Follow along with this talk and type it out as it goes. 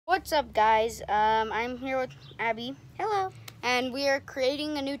What's up, guys? I'm here with Abby. Hello. And we are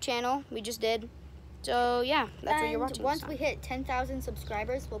creating a new channel. We just did. So yeah, that's what you're watching. Once we hit 10,000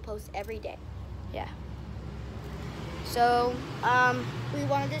 subscribers, we'll post every day. Yeah. So we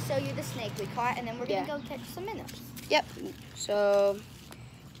wanted to show you the snake we caught, and then we're gonna go catch some minnows. Yep. So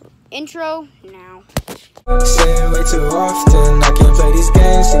intro now. Saying way too often, I can't play these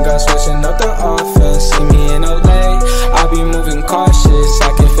games. Think I'm switching up the offense. See me in LA, I be moving cautious.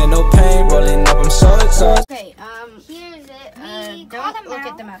 I can feel no pain rolling up. I'm so exhausted. Okay. Here's it. Don't look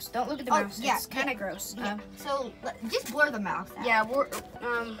at the mouse. Don't look at the mouse. Yeah, it's kind of gross. Yeah. So just blur the mouse out. Yeah, we're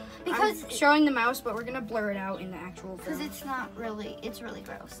because I'm showing the mouse, but we're gonna blur it out in the actual film. Because it's not really. It's really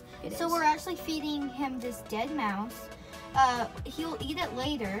gross. So we're actually feeding him this dead mouse. He'll eat it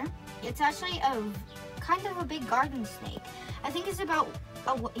later. It's actually a kind of a big garden snake. I think it's about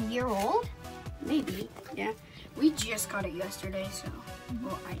a year old. Maybe. Yeah. We just caught it yesterday, so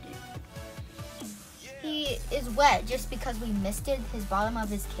well, I did. He is wet just because we misted his bottom of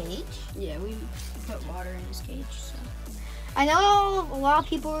his cage. Yeah, we put water in his cage. So I know a lot of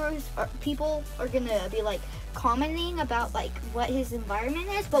people are gonna be like commenting about like what his environment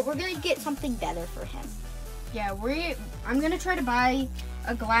is, but we're gonna get something better for him. Yeah, I'm gonna try to buy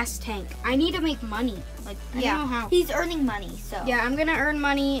a glass tank. I need to make money. Like I don't know how. He's earning money, so yeah, I'm gonna earn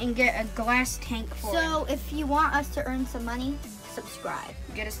money and get a glass tank for him. So if you want us to earn some money, subscribe.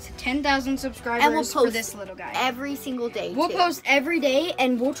 Get us to 10,000 subscribers and we'll post for this little guy. Every single day. We'll post every day,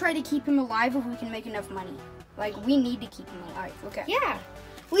 and we'll try to keep him alive if we can make enough money. Like we need to keep him alive. Okay. Yeah.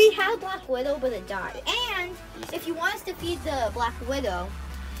 We had Black Widow, but it died. And if you want us to feed the Black Widow,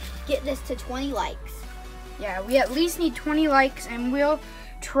 get this to 20 likes. Yeah, we at least need 20 likes, and we'll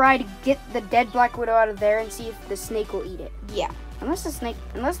try to get the dead Black Widow out of there and see if the snake will eat it. Yeah. Unless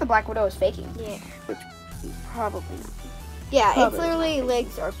the Black Widow is faking. Yeah. Which probably not. Yeah, Probably its literally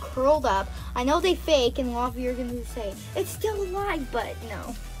legs are curled up. I know they fake, and a lot of you are going to say, it's still alive, but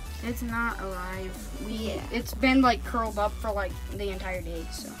no. It's not alive. It's been like curled up for like the entire day,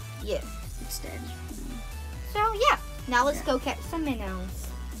 so yeah, it's dead. So yeah, now let's go catch some minnows.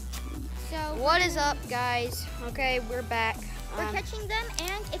 So what is up, guys? Okay, we're back. We're catching them,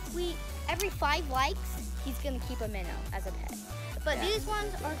 and every 5 likes, he's gonna keep a minnow as a pet. But these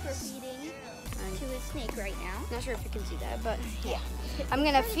ones are for feeding to his snake right now. Not sure if you can see that, but yeah. I'm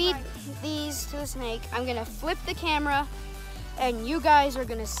gonna feed these to the snake. I'm gonna flip the camera, and you guys are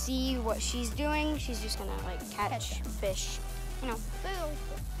gonna see what she's doing. She's just gonna like catch fish, you know,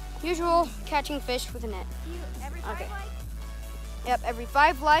 usual catching fish with a net. Every 5 likes? Yep, every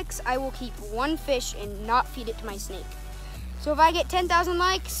 5 likes, I will keep 1 fish and not feed it to my snake. So if I get 10,000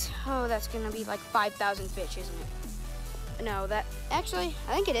 likes, oh, that's gonna be like 5,000 fish, isn't it? No, I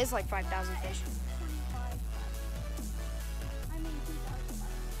think it is like 5,000 fish.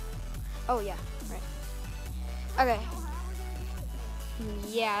 Oh yeah, right. Okay.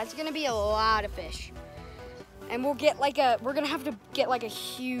 Yeah, it's gonna be a lot of fish. And we're gonna have to get like a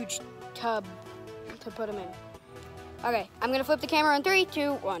huge tub to put them in. Okay, I'm gonna flip the camera on 3,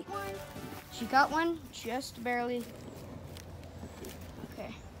 2, 1. She got one, just barely.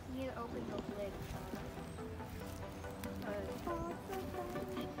 Okay. You need to open the lid.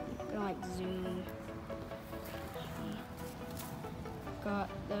 I'm gonna like zoom. Got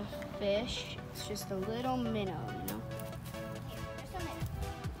the fish. It's just a little minnow, you know?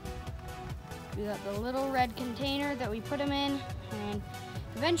 We got the little red container that we put them in, and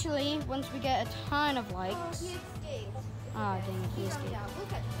eventually, once we get a ton of likes. Oh, dang it, he escaped.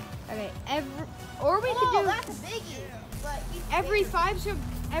 Okay, we could do that's a biggie. But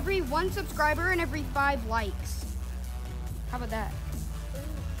every 1 subscriber and every 5 likes. How about that?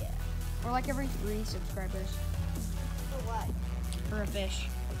 Yeah. Or like every 3 subscribers. For what? For a fish.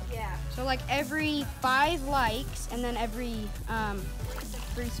 Yeah. So like every 5 likes and then every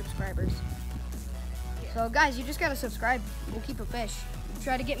 3 subscribers. Yeah. So guys, you just gotta subscribe. We'll keep a fish.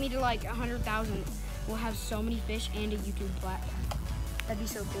 Try to get me to like 100,000. We'll have so many fish and a YouTube plat. That'd be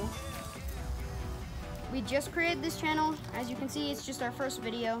so cool. We just created this channel. As you can see, it's just our first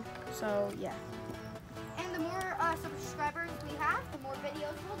video. So yeah. And the more subscribers we have, the more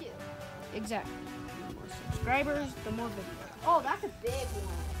videos we'll do. Exactly. The more subscribers, the more videos. Oh, that's a big one.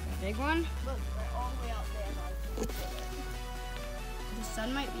 A big one? Look, they're all the way out there. The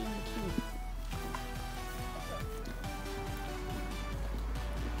sun might be in the camera.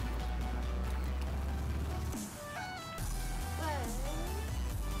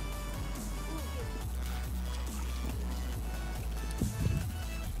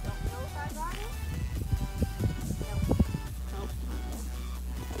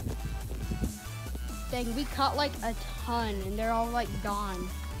 Dang, we caught like a ton and they're all like gone.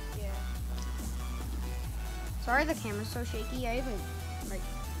 Sorry the camera's so shaky. I have a like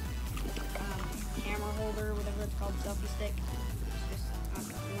camera holder, whatever it's called, selfie stick. It's just not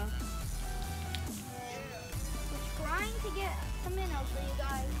working well. We're trying to get some minnows for you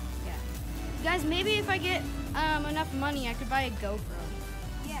guys. Yeah. Guys, maybe if I get enough money, I could buy a GoPro.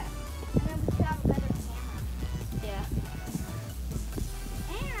 Yeah. And then we could have a better camera. Yeah.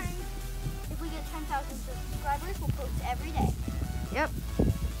 And if we get 10,000 subscribers, we'll post every day. Yep.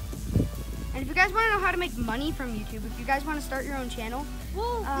 And if you guys want to know how to make money from YouTube, if you guys want to start your own channel,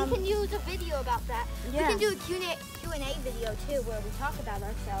 Well, we can use a video about that. Yeah. We can do a Q&A video too, where we talk about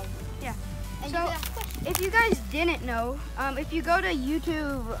ourselves. yeah. And So, you can ask questions. if you guys didn't know, if you go to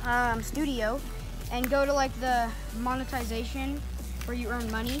YouTube Studio and go to like the monetization where you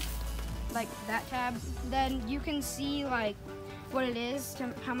earn money, like that tab, then you can see like what it is,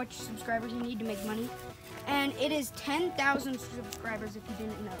 to how much subscribers you need to make money. And it is 10,000 subscribers if you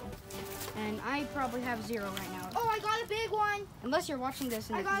didn't know. And I probably have 0 right now. Oh, I got a big one. Unless you're watching this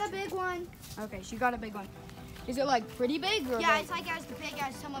in I the got a future. big one. Okay, she got a big one. Is it like pretty big or Yeah, like, it's like as big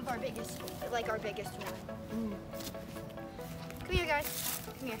as some of our biggest, like our biggest one. Ooh. Come here, guys.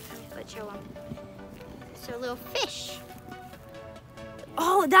 Come here. Let's show them. It's a little fish.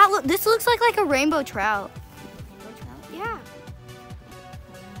 Oh, this looks like a rainbow trout. Yeah.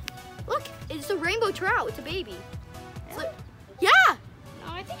 Look, it's a rainbow trout. It's a baby. Really? Look. Yeah.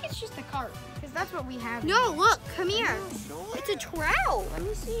 No, I think it's just a carp, because that's what we have. No, look. Come here. Sure. It's a trout. Let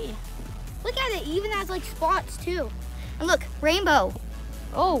me see. Look at it. Even has like spots too. And look, rainbow.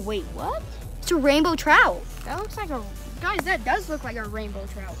 Oh, wait, what? It's a rainbow trout. That looks like a, guys, that does look like a rainbow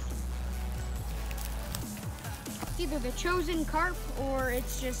trout. It's either the chosen carp or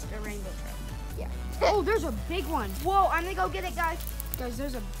it's just a rainbow trout. Yeah. Oh, there's a big one. Whoa, I'm gonna go get it, guys. Guys,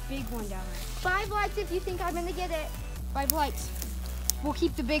 there's a big one down there. 5 likes if you think I'm gonna get it. 5 likes. We'll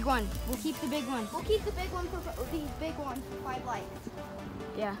keep the big one. We'll keep the big one. We'll keep the big one for these big ones for 5 likes.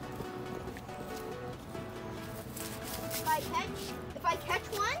 Yeah. If I catch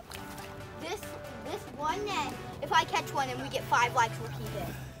one, this one net, if I catch one and we get 5 likes, we'll keep it.